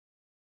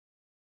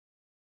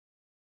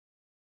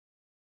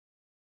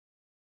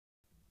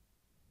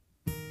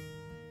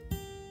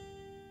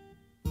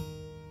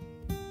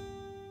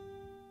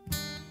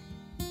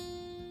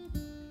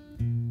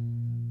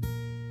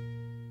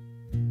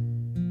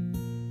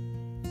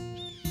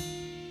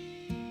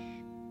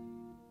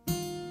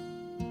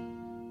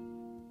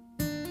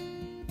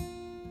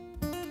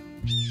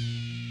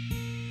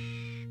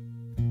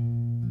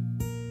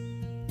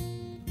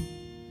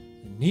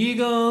An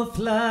eagle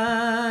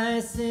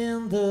flies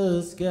in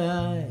the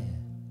sky,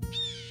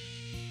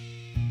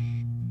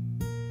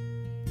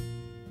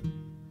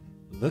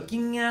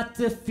 looking at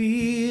the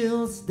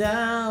fields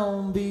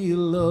down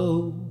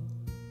below.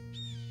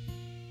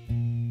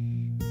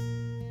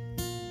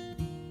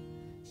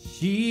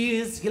 She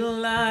is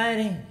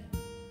gliding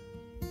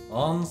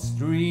on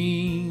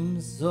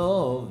streams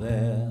of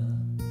air,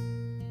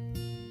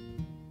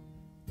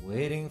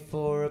 waiting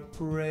for a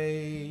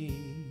prey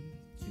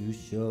to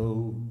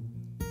show.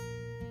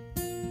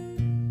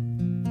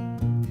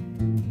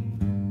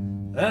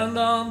 And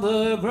on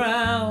the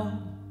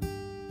ground,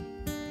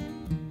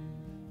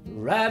 the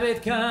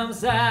rabbit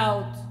comes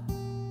out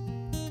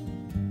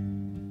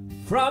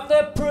from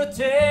the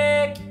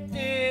protecting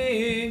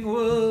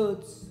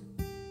woods,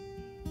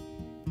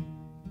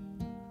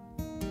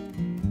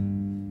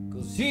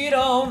 'cause he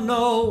don't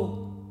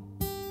know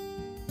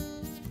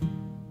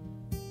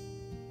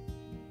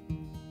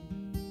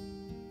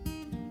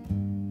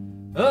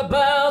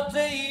about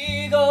the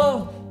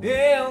eagle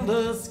in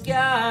the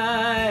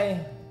sky.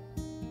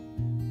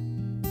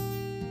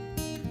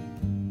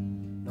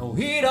 No,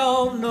 he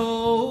don't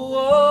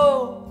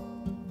know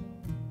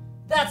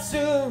that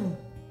soon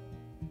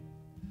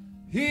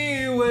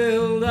he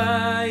will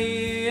die.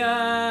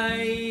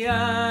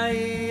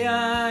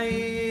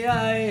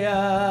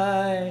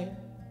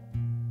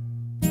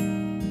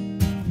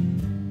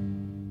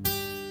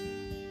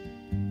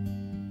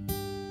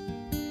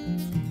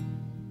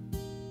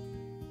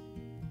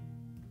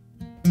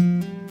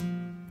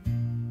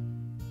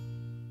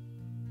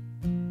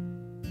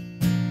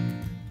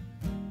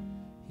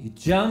 He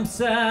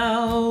jumps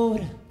out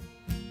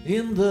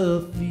in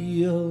the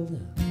field.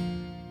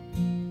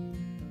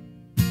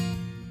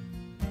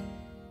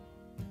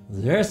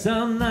 There's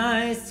some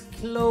nice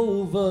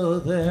clover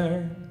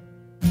there,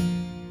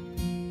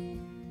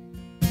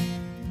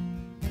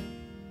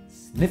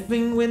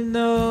 sniffing with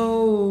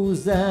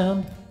nose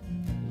and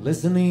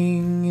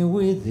listening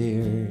with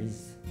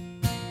ears,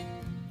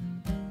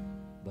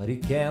 but he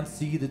can't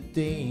see the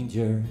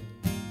danger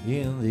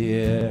in the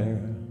air.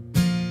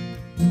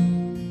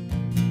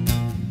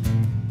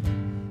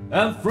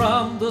 And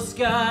from the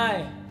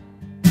sky,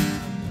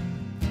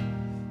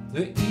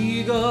 the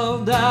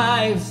eagle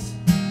dives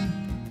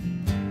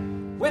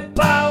with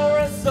power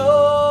and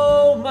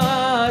so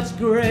much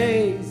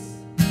grace.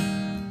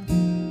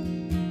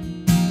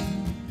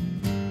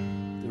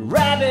 The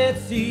rabbit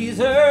sees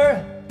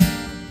her,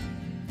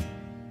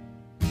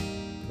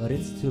 but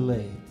it's too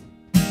late.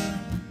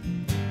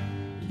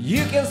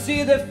 You can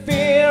see the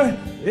fear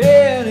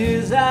in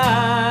his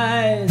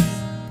eyes.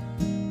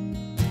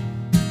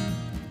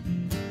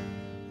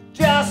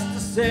 Just a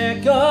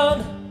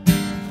second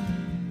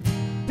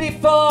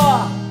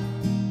before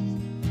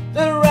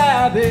the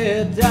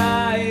rabbit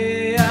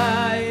dies.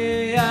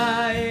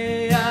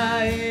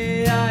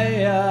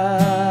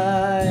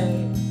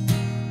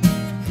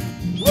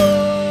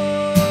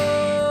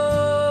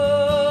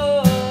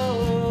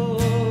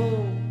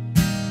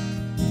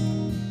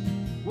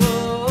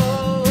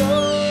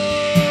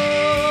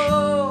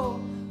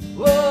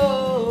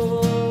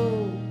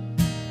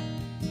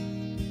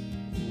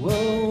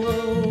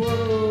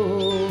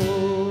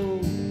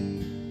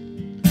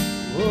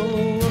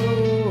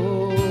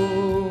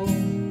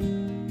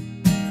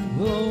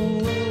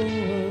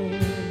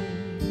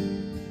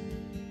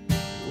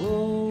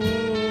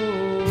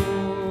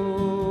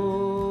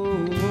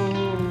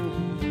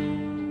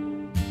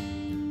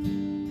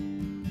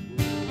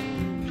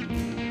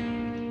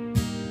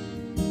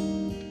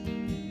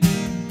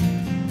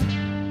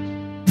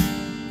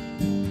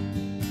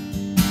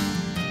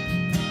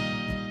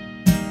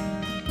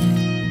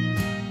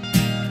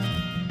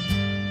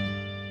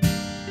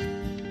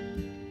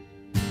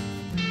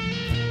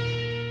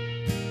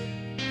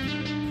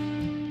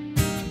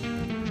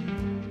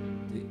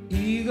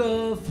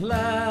 Eagle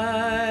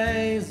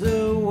flies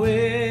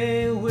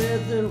away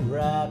with the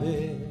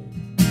rabbit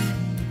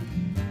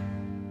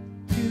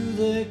to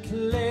the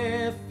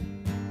cliff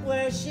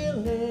where she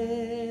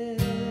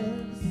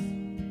lives,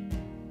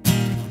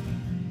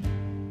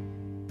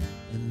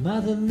 and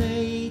Mother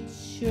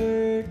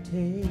Nature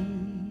takes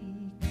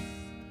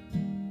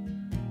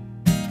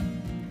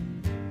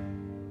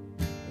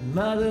and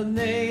Mother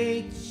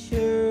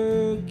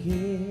Nature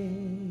gives.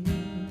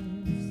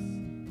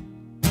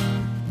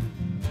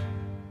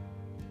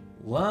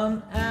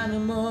 One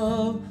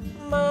animal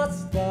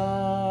must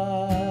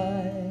die.